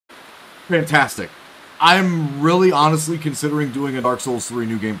fantastic. I'm really honestly considering doing a Dark Souls 3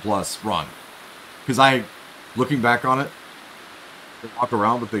 New Game Plus run. Because looking back on it, they walk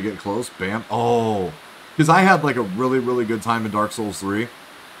around, but they get close. Bam. Oh. Because I had like a really, really good time in Dark Souls 3.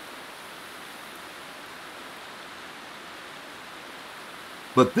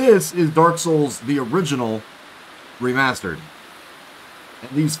 But this is Dark Souls, the original, remastered.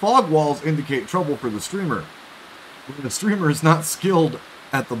 And these fog walls indicate trouble for the streamer. When the streamer is not skilled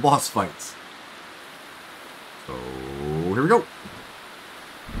at the boss fights. So, here we go.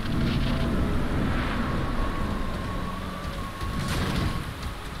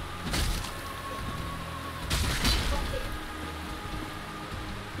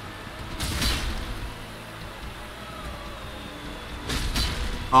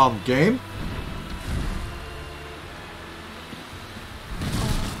 Game?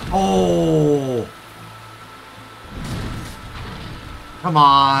 Oh! Come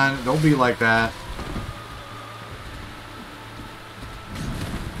on, don't be like that.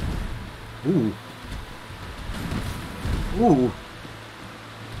 Ooh. Ooh.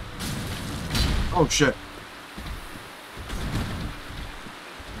 Oh, shit.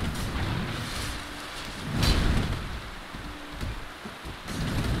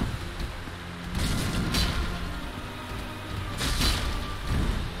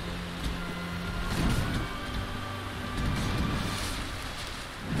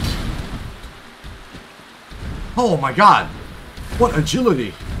 Oh my god! What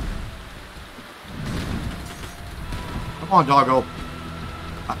agility! Come on, doggo.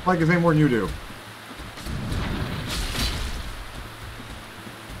 I like his name more than you do.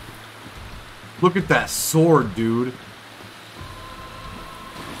 Look at that sword, dude.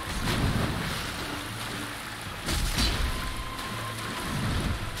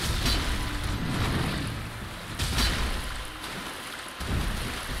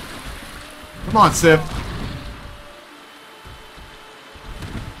 Come on, Sif.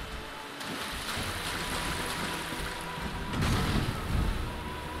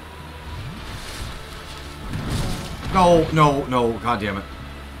 No, no, no. God damn it.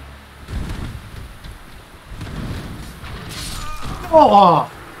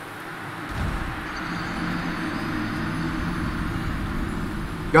 Oh!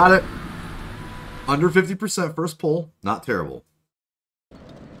 Got it. Under 50% first pull. Not terrible.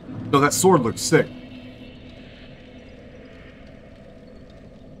 No, that sword looks sick.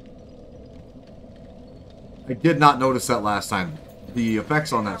 I did not notice that last time. The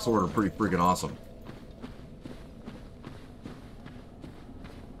effects on that sword are pretty freaking awesome.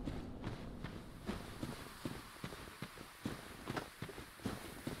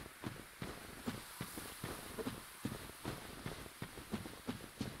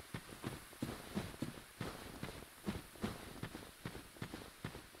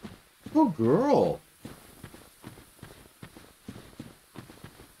 Oh, girl.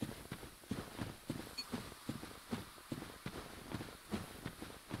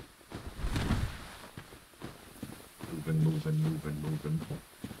 Moving.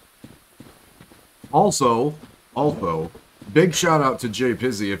 Also, big shout out to Jay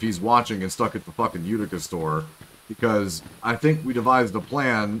Pizzy if he's watching and stuck at the fucking Utica store, because I think we devised a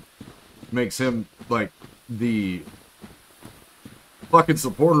plan makes him like the fucking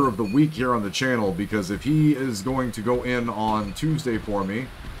supporter of the week here on the channel, because if he is going to go in on Tuesday for me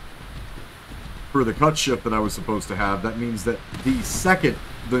for the cut shift that I was supposed to have, that means that the second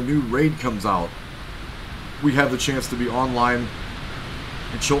the new raid comes out, we have the chance to be online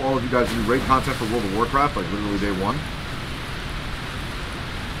and show all of you guys new raid content for World of Warcraft, like literally day one.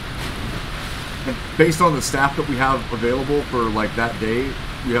 And based on the staff that we have available for like that day,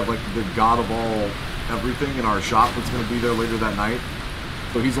 we have like the god of all everything in our shop that's going to be there later that night.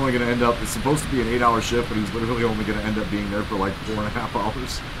 So he's only going to end up, it's supposed to be an 8-hour shift, but he's literally only going to end up being there for like 4.5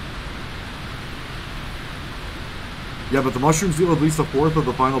 hours. Yeah, but the mushrooms deal at least a fourth of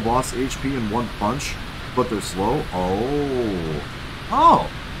the final boss HP in one punch, but they're slow. Oh. Oh.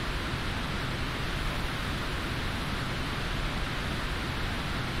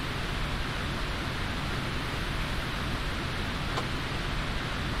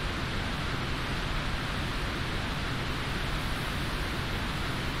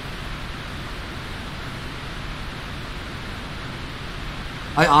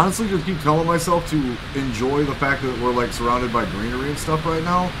 I honestly just keep telling myself to enjoy the fact that we're like surrounded by greenery and stuff right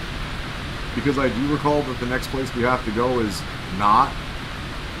now, because I do recall that the next place we have to go is not,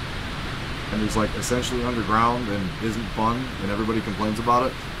 and is like essentially underground and isn't fun, and everybody complains about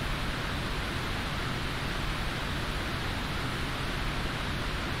it.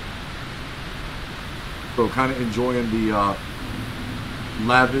 So kind of enjoying the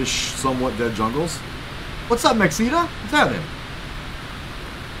lavish, somewhat dead jungles. What's up, Mexita? What's happening?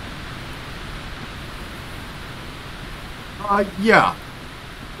 Yeah.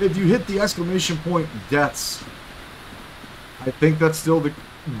 If you hit the exclamation point deaths, I think that's still the...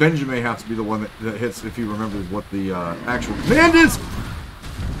 Benji may have to be the one that hits if he remembers what the actual command is!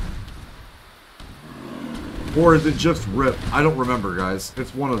 Or is it just RIP? I don't remember, guys.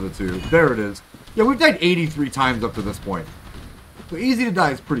 It's one of the two. There it is. Yeah, we've died 83 times up to this point. So easy to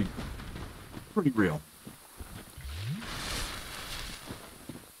die is pretty real.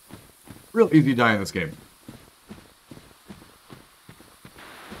 Real easy to die in this game.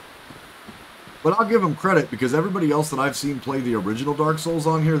 But I'll give them credit, because everybody else that I've seen play the original Dark Souls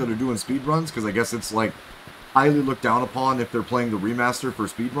on here that are doing speedruns, because I guess it's like highly looked down upon if they're playing the remaster for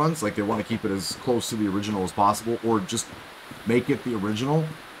speedruns. Like, they want to keep it as close to the original as possible, or just make it the original.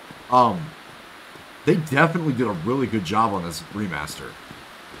 They definitely did a really good job on this remaster.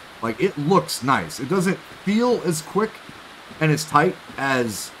 Like, it looks nice. It doesn't feel as quick and as tight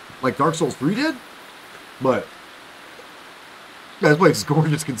as, like, Dark Souls 3 did, but this place is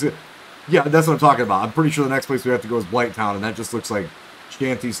gorgeous. Yeah, that's what I'm talking about. I'm pretty sure the next place we have to go is Blight Town, and that just looks like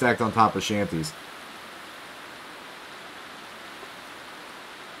shanties stacked on top of shanties.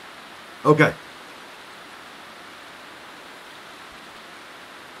 Okay.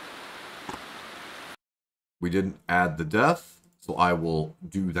 We didn't add the death, so I will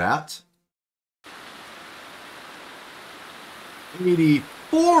do that.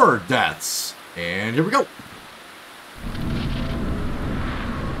 84 deaths. And here we go.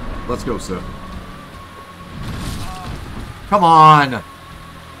 Let's go, Sif. Come on!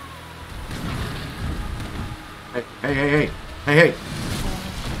 Hey, hey, hey, hey. Hey, hey.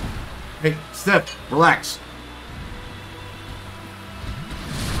 Hey, Sif, relax.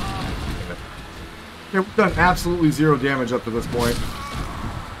 Okay, we've done absolutely zero damage up to this point.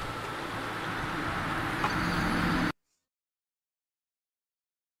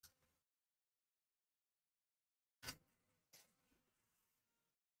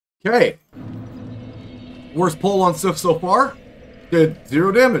 Okay. Worst pull on Sif so far. Did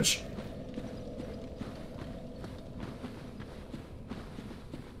 0 damage.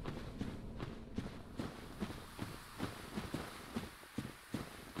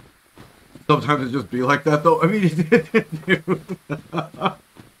 Sometimes it just be like that, though. I mean,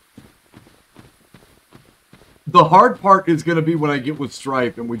 the hard part is going to be when I get with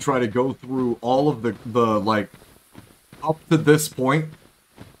Stripe and we try to go through all of the like, up to this point.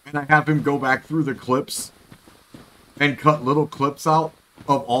 And I have him go back through the clips and cut little clips out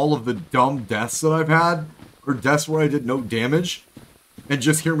of all of the dumb deaths that I've had, or deaths where I did no damage, and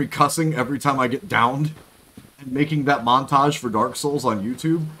just hear me cussing every time I get downed, and making that montage for Dark Souls on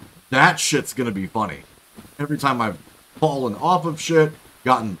YouTube. That shit's gonna be funny. Every time I've fallen off of shit,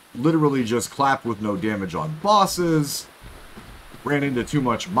 gotten literally just clapped with no damage on bosses, ran into too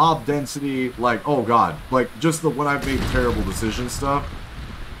much mob density, like, oh god, like, just the when I've made terrible decision stuff.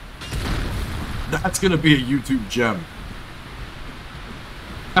 That's gonna be a YouTube gem.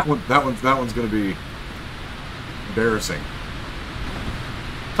 That one's gonna be embarrassing.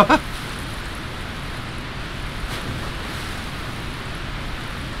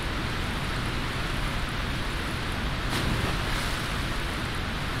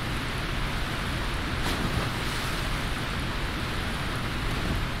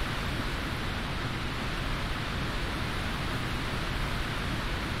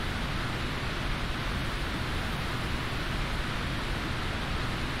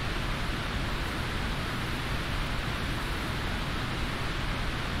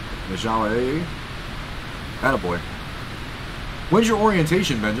 Najala, attaboy. When's your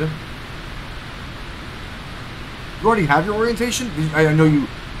orientation, Benja? You already have your orientation? I know you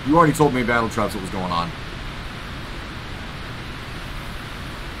already told me Battle Traps what was going on.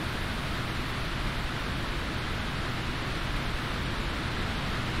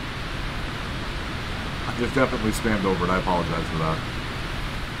 I just definitely spammed over it. I apologize for that.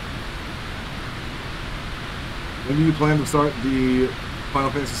 When do you plan to start the Final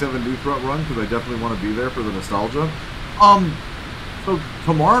Fantasy VII New Threat run? Because I definitely want to be there for the nostalgia. So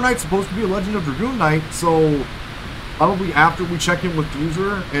tomorrow night's supposed to be a Legend of Dragoon night, so probably after we check in with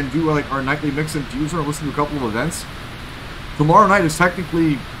Fuser and do like our nightly mix in Fuser and listen to a couple of events. Tomorrow night is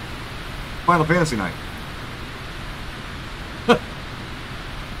technically Final Fantasy night.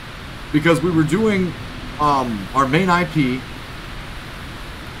 Because we were doing our main IP.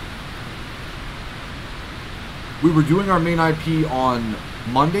 We were doing our main IP on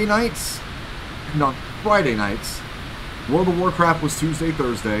Monday nights and on Friday nights. World of Warcraft was Tuesday,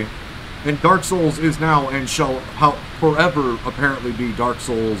 Thursday. And Dark Souls is now and shall forever apparently be Dark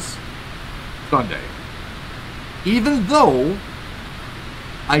Souls Sunday. Even though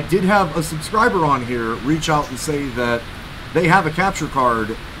I did have a subscriber on here reach out and say that they have a capture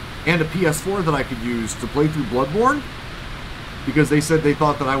card and a PS4 that I could use to play through Bloodborne, because they said they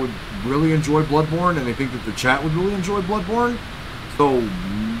thought that I would really enjoy Bloodborne and they think that the chat would really enjoy Bloodborne. So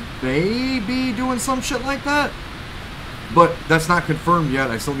maybe doing some shit like that. But that's not confirmed yet.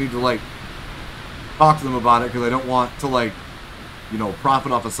 I still need to, like, talk to them about it because I don't want to, like, you know,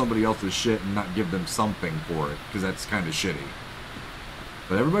 profit off of somebody else's shit and not give them something for it, because that's kind of shitty.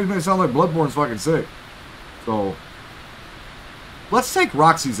 But everybody's gonna sound like Bloodborne's fucking sick. So let's take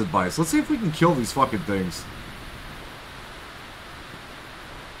Roxy's advice. Let's see if we can kill these fucking things.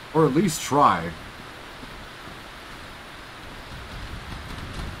 Or at least try.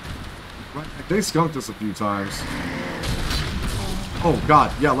 They skunked us a few times. Oh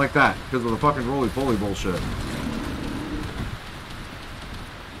god, yeah, like that. Because of the fucking roly-poly bullshit.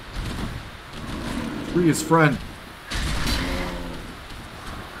 Free his friend.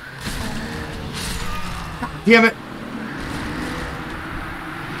 God damn it!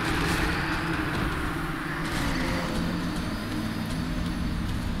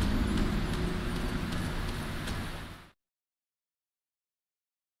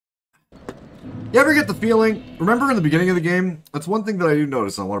 You ever get the feeling, remember in the beginning of the game, that's one thing that I do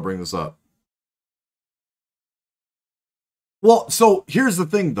notice, and I want to bring this up. Well, so here's the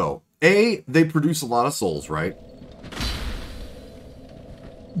thing though. A, they produce a lot of souls, right?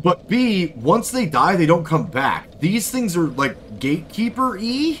 But B, once they die, they don't come back. These things are like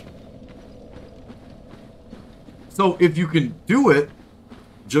gatekeeper-y. So if you can do it,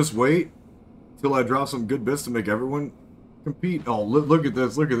 just wait till I drop some good bits to make everyone compete. Oh, look at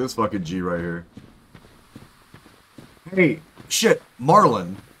this. Look at this fucking G right here. Hey, shit,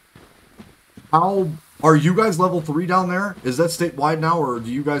 Marlon. How are you guys level 3 down there? Is that statewide now, or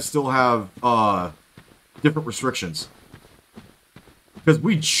do you guys still have different restrictions? Because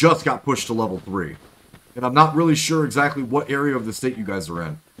we just got pushed to level 3. And I'm not really sure exactly what area of the state you guys are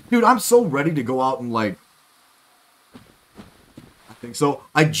in. Dude, I'm so ready to go out and, like... I think so.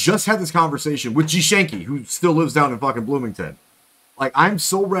 I just had this conversation with G. Shanky, who still lives down in fucking Bloomington. Like, I'm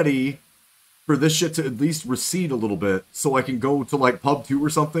so ready for this shit to at least recede a little bit so I can go to, like, Pub 2 or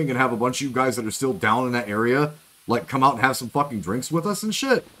something and have a bunch of you guys that are still down in that area, like, come out and have some fucking drinks with us and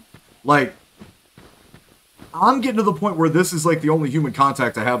shit. Like... I'm getting to the point where this is, like, the only human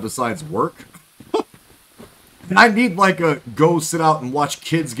contact I have besides work. And I need, like, a go sit out and watch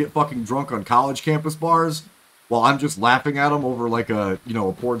kids get fucking drunk on college campus bars while I'm just laughing at them over, like, a, you know,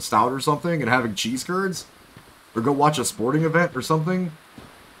 a poured stout or something and having cheese curds. Or go watch a sporting event or something.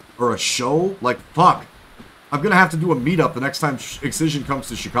 Or a show. Like, fuck. I'm gonna have to do a meetup the next time Excision comes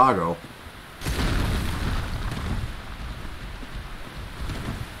to Chicago.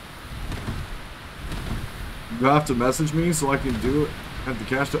 You have to message me so I can do it. Have the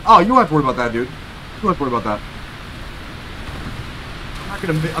cash to... Oh, you don't have to worry about that, dude. You don't have to worry about that.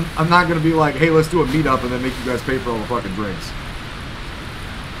 I'm not gonna be like, hey, let's do a meetup and then make you guys pay for all the fucking drinks.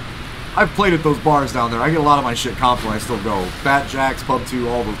 I've played at those bars down there. I get a lot of my shit comped when I still go. Fat Jack's, Pub 2,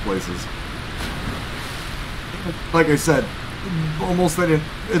 all those places. Like I said, almost at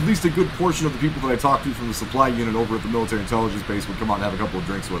least a good portion of the people that I talked to from the supply unit over at the military intelligence base would come out and have a couple of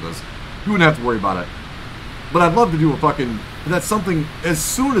drinks with us. You wouldn't have to worry about it. But I'd love to do a fucking... That's something... As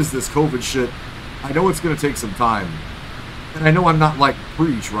soon as this COVID shit... I know it's going to take some time. And I know I'm not, like,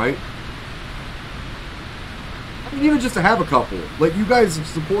 preach, right? I mean, even just to have a couple. Like, you guys have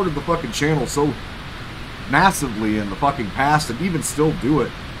supported the fucking channel so massively in the fucking past, and even still do it.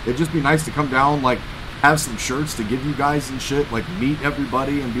 It'd just be nice to come down, like, have some shirts to give you guys and shit. Like, meet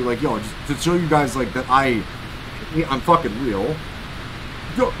everybody and be like, yo, just to show you guys, like, that I'm fucking real.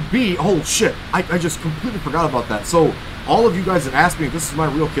 B, oh shit, I just completely forgot about that. So, all of you guys that asked me if this is my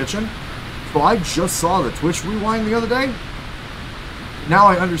real kitchen, so I just saw the Twitch rewind the other day. Now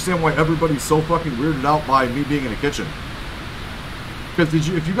I understand why everybody's so fucking weirded out by me being in a kitchen. Because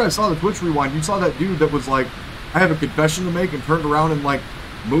if you guys saw the Twitch rewind, you saw that dude that was like, I have a confession to make, and turned around and like,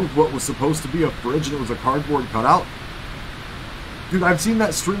 moved what was supposed to be a fridge and it was a cardboard cutout. Dude, I've seen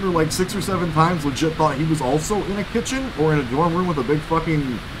that streamer like 6 or 7 times, legit thought he was also in a kitchen or in a dorm room with a big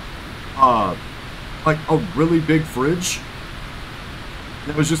fucking, like a really big fridge.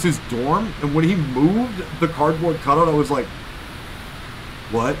 And it was just his dorm. And when he moved the cardboard cutout, I was like,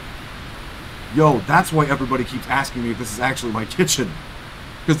 what? Yo, that's why everybody keeps asking me if this is actually my kitchen.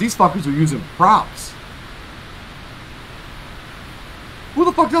 Because these fuckers are using props. Who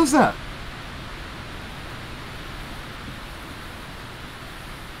the fuck does that?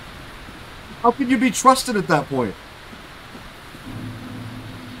 How can you be trusted at that point?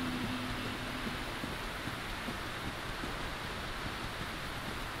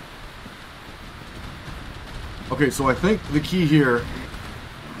 Okay, so I think the key here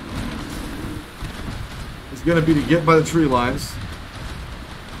is going to be to get by the tree lines.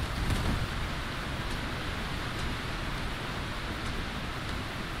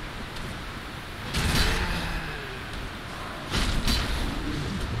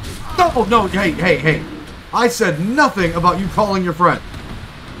 No, no, hey, hey, hey. I said nothing about you calling your friend.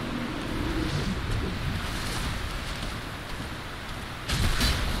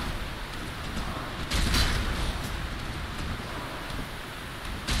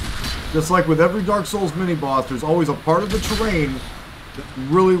 Just like with every Dark Souls mini-boss, there's always a part of the terrain that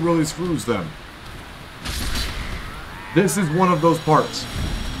really, really screws them. This is one of those parts.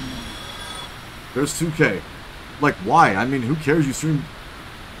 There's 2K. Like, why? I mean, who cares? You stream...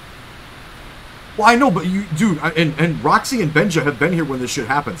 Well, I know, but you... Dude, and Roxy and Benja have been here when this shit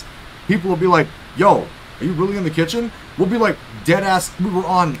happens. People will be like, yo, are you really in the kitchen? We'll be like, dead-ass... We were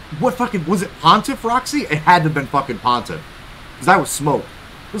on... What fucking... Was it Pontiff, Roxy? It had to have been fucking Pontiff. Because I was smoked.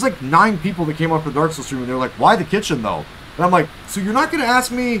 There's like 9 people that came up for Dark Souls stream and they're like, why the kitchen though? And I'm like, so you're not going to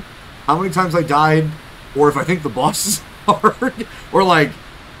ask me how many times I died or if I think the boss is hard or like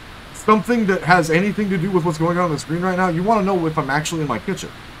something that has anything to do with what's going on the screen right now? You want to know if I'm actually in my kitchen.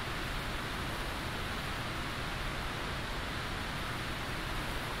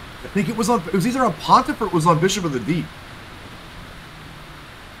 I think it was either on Pontiff or it was on Bishop of the Deep.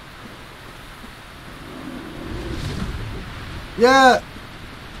 Yeah.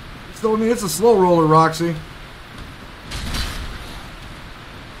 So, I mean, it's a slow roller, Roxy.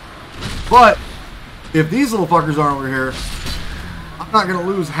 But, if these little fuckers aren't over here, I'm not going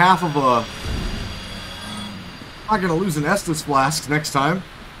to lose half of a... I'm not going to lose an Estus Flask next time.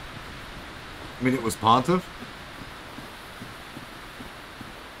 I mean, it was Pontiff.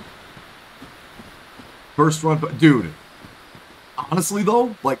 First run, but dude, honestly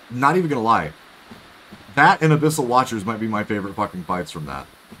though, like, not even going to lie. That and Abyssal Watchers might be my favorite fucking fights from that.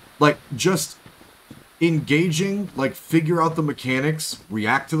 Like, just engaging, like, figure out the mechanics,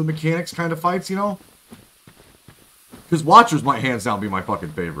 react to the mechanics kind of fights, you know? Because Watchers might hands down be my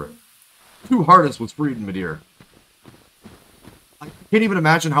fucking favorite. 2 hardest was Freed and Midir. I can't even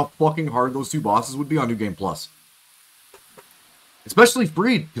imagine how fucking hard those 2 bosses would be on New Game Plus. Especially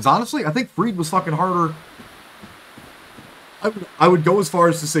Freed, because honestly, I think Freed was fucking harder. I would go as far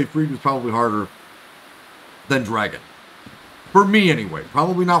as to say Freed was probably harder than Dragon. For me, anyway.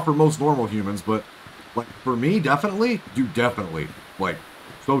 Probably not for most normal humans, but, like, for me, definitely. Dude, definitely. Like,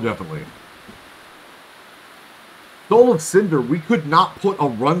 so definitely. Soul of Cinder, we could not put a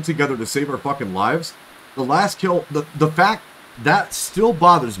run together to save our fucking lives. The last kill, the fact that still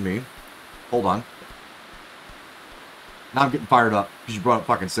bothers me. Hold on. Now I'm getting fired up because you brought up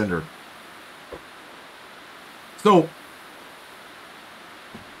fucking Cinder. So,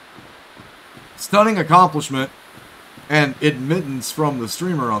 stunning accomplishment. And admittance from the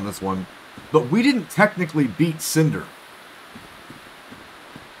streamer on this one. But we didn't technically beat Cinder.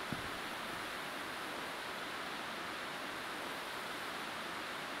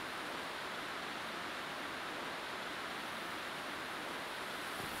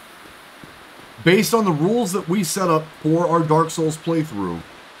 Based on the rules that we set up for our Dark Souls playthrough,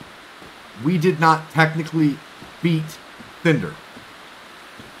 we did not technically beat Cinder.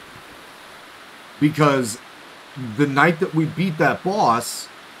 Because the night that we beat that boss,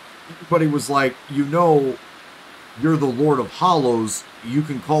 everybody was like, you know, you're the Lord of Hollows. You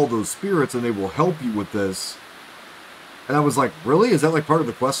can call those spirits and they will help you with this. And I was like, really? Is that like part of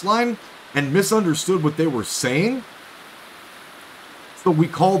the quest line? And misunderstood what they were saying. So we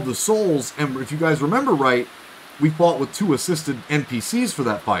called the souls, and if you guys remember right, we fought with 2 assisted NPCs for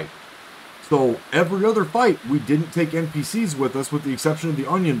that fight. So every other fight, we didn't take NPCs with us, with the exception of the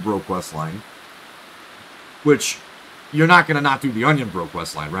Onion Bro quest line. Which, you're not going to not do the Onion Bro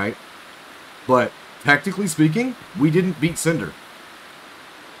quest line, right? But, technically speaking, we didn't beat Cinder.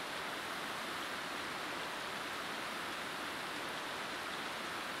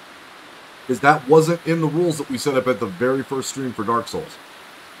 Because that wasn't in the rules that we set up at the very first stream for Dark Souls.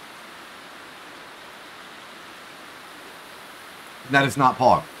 And that is not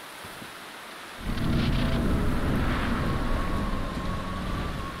Pog.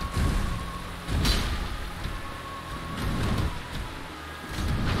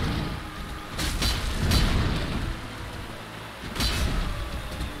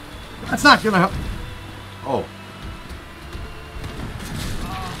 That's not gonna help. Oh.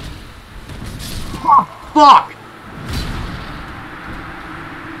 Oh, fuck!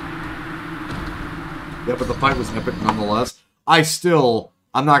 Yeah, but the fight was epic nonetheless. I'm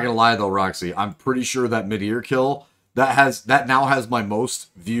not gonna lie though, Roxy. I'm pretty sure that mid-ear kill that now has my most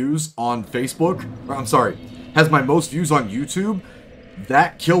views on Facebook. Or, I'm sorry, has my most views on YouTube.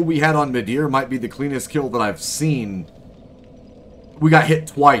 That kill we had on mid-ear might be the cleanest kill that I've seen. We got hit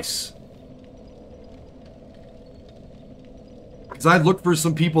twice. Because I looked for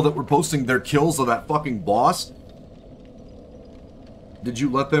some people that were posting their kills of that fucking boss. Did you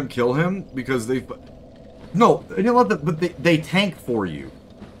let them kill him? Because they... No, you know what? But they tank for you.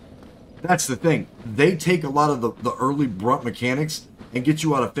 That's the thing. They take a lot of the early brunt mechanics and get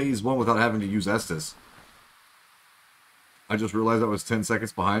you out of phase 1 without having to use Estus. I just realized I was 10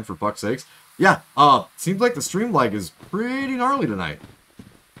 seconds behind, for fuck's sakes. Yeah, seems like the stream lag is pretty gnarly tonight.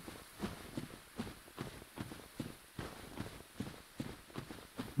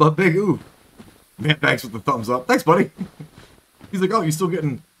 But big ooh. Man-Bags with the thumbs up. Thanks, buddy. He's like, oh, you still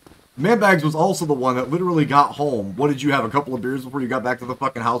getting... Man-Bags was also the one that literally got home. What did you have, a couple of beers before you got back to the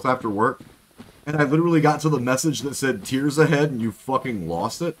fucking house after work? And I literally got to the message that said, tears ahead, and you fucking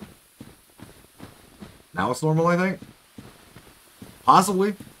lost it. Now it's normal, I think?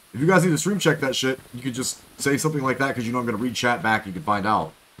 Possibly. If you guys need to stream check that shit, you could just say something like that, because you know I'm going to read chat back, you can find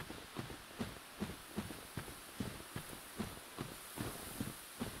out.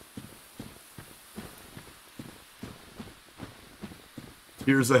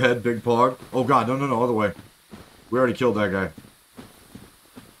 Tears ahead, Big Pog. Oh god, no, other way. We already killed that guy.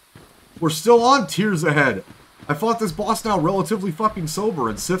 We're still on Tears ahead. I fought this boss now relatively fucking sober,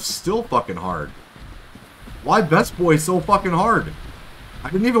 and Sif's still fucking hard. Why Best Boy so fucking hard?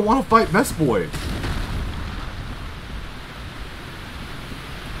 I didn't even want to fight Best Boy.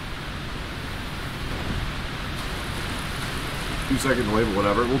 Two-second delay, but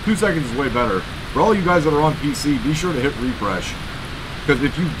whatever. Well, 2 seconds is way better. For all you guys that are on PC, be sure to hit refresh. Because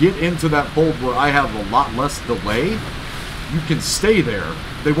if you get into that fold where I have a lot less delay, you can stay there.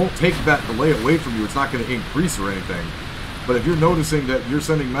 They won't take that delay away from you. It's not going to increase or anything. But if you're noticing that you're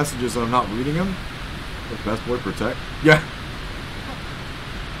sending messages and I'm not reading them, Best Boy protect. Yeah.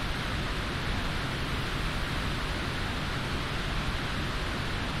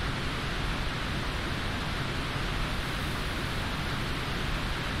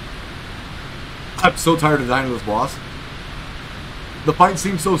 I'm so tired of dying to this boss. The fight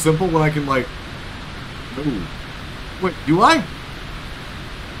seems so simple when I can, like... Ooh. Wait, do I?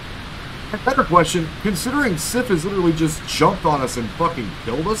 A better question, considering Sif has literally just jumped on us and fucking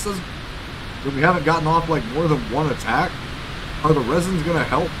killed us, and we haven't gotten off, like, more than one attack, are the resins gonna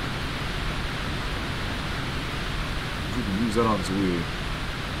help? You can use that on Zui.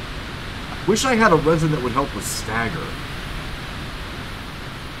 I wish I had a resin that would help with stagger.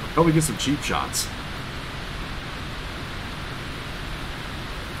 I'll probably get some cheap shots.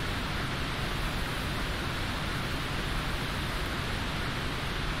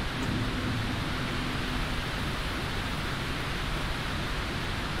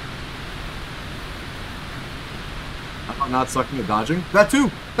 Not sucking at dodging. That too!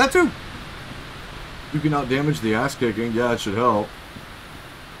 That too! You can out damage the ass kicking. Yeah, it should help.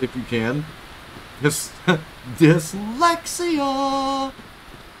 If you can. Dyslexia!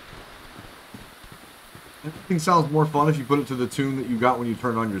 Everything sounds more fun if you put it to the tune that you got when you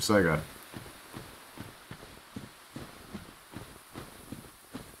turned on your Sega.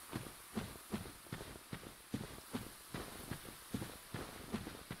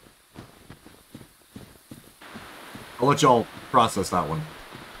 I'll let y'all process that one.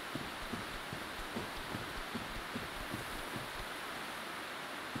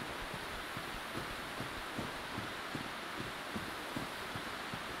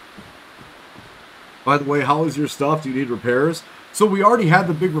 By the way, how is your stuff? Do you need repairs? So we already had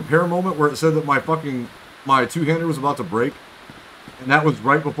the big repair moment where it said that my two-hander was about to break. And that was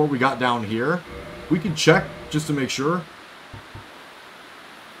right before we got down here. We can check just to make sure.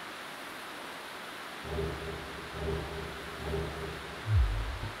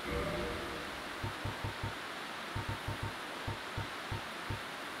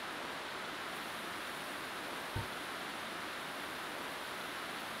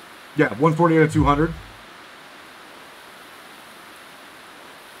 Yeah, 140 out of 200.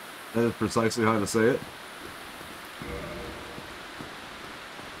 That is precisely how to say it.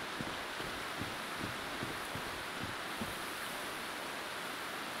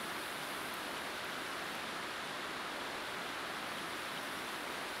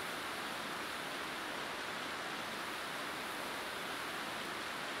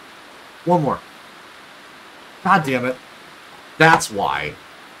 One more. God damn it. That's why.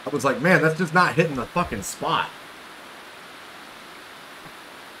 I was like, man, that's just not hitting the fucking spot.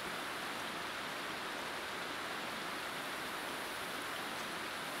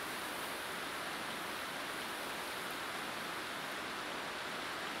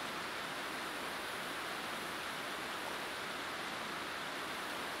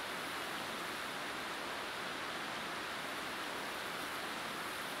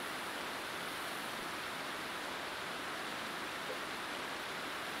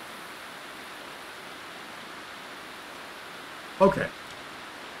 Okay.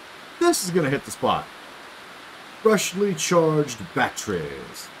 This is going to hit the spot. Freshly charged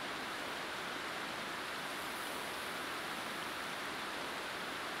batteries.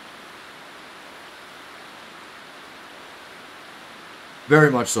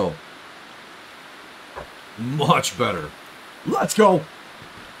 Very much so. Much better. Let's go.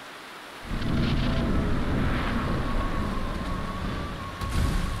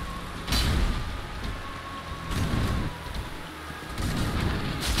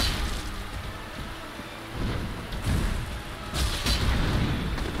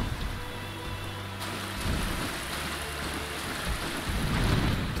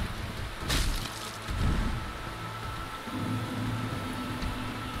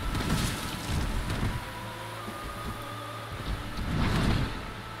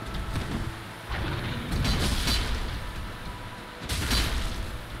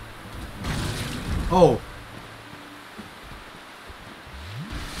 Oh.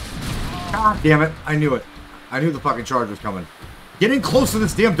 God damn it. I knew it. I knew the fucking charge was coming. Get in close to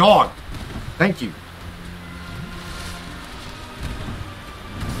this damn dog. Thank you.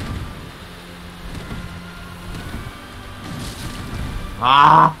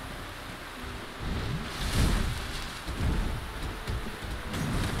 Ah.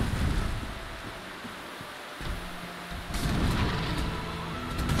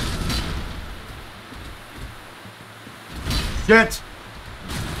 Shit!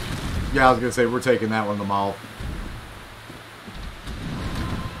 Yeah, I was gonna say, we're taking that one in the mouth.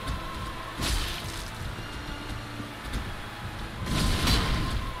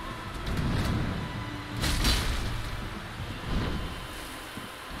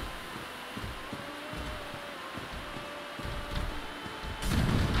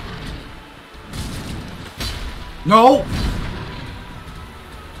 No!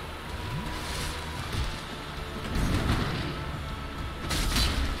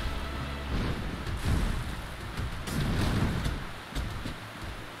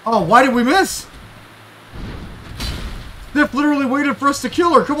 Oh, why did we miss? Sniff literally waited for us to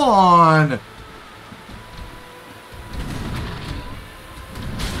kill her. Come on.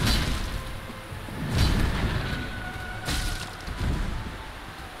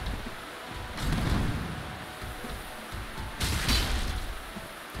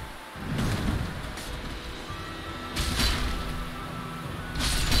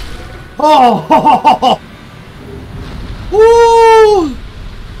 Oh! Woo!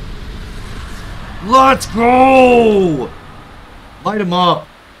 Let's go! Light him up.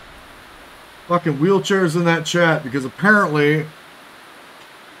 Fucking wheelchairs in that chat, because apparently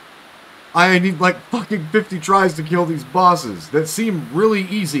I need like fucking 50 tries to kill these bosses that seem really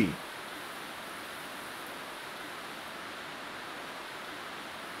easy.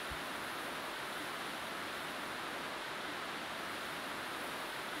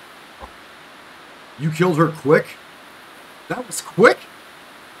 You killed her quick? That was quick?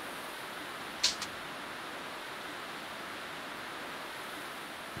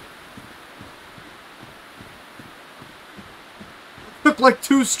 Took like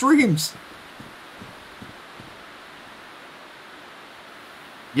 2 streams.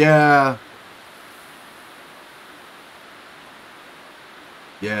 Yeah.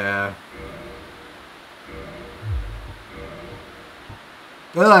 Yeah.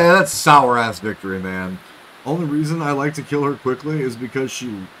 Oh, yeah, that's sour-ass victory, man. Only reason I like to kill her quickly is because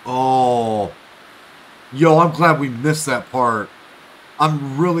she... Oh. Yo, I'm glad we missed that part.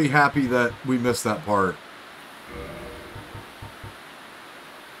 I'm really happy that we missed that part.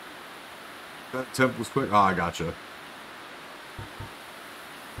 That temp was quick. Oh, I gotcha.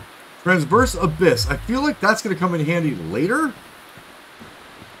 Transverse Abyss. I feel like that's going to come in handy later.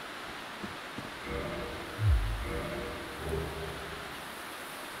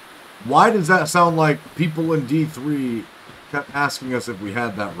 Why does that sound like people in D3 kept asking us if we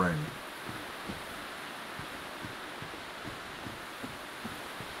had that ring?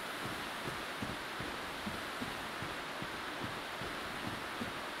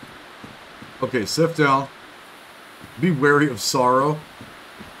 Okay, sift down. Be wary of sorrow.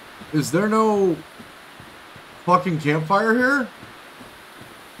 Is there no fucking campfire here?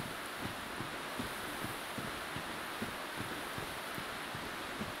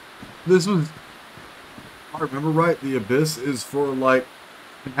 This was, if I remember right, the Abyss is for like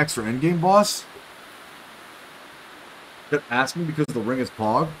an extra endgame boss. Kept asking because the ring is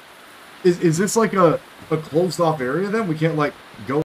Pog. Is this like a closed off area then? We can't like go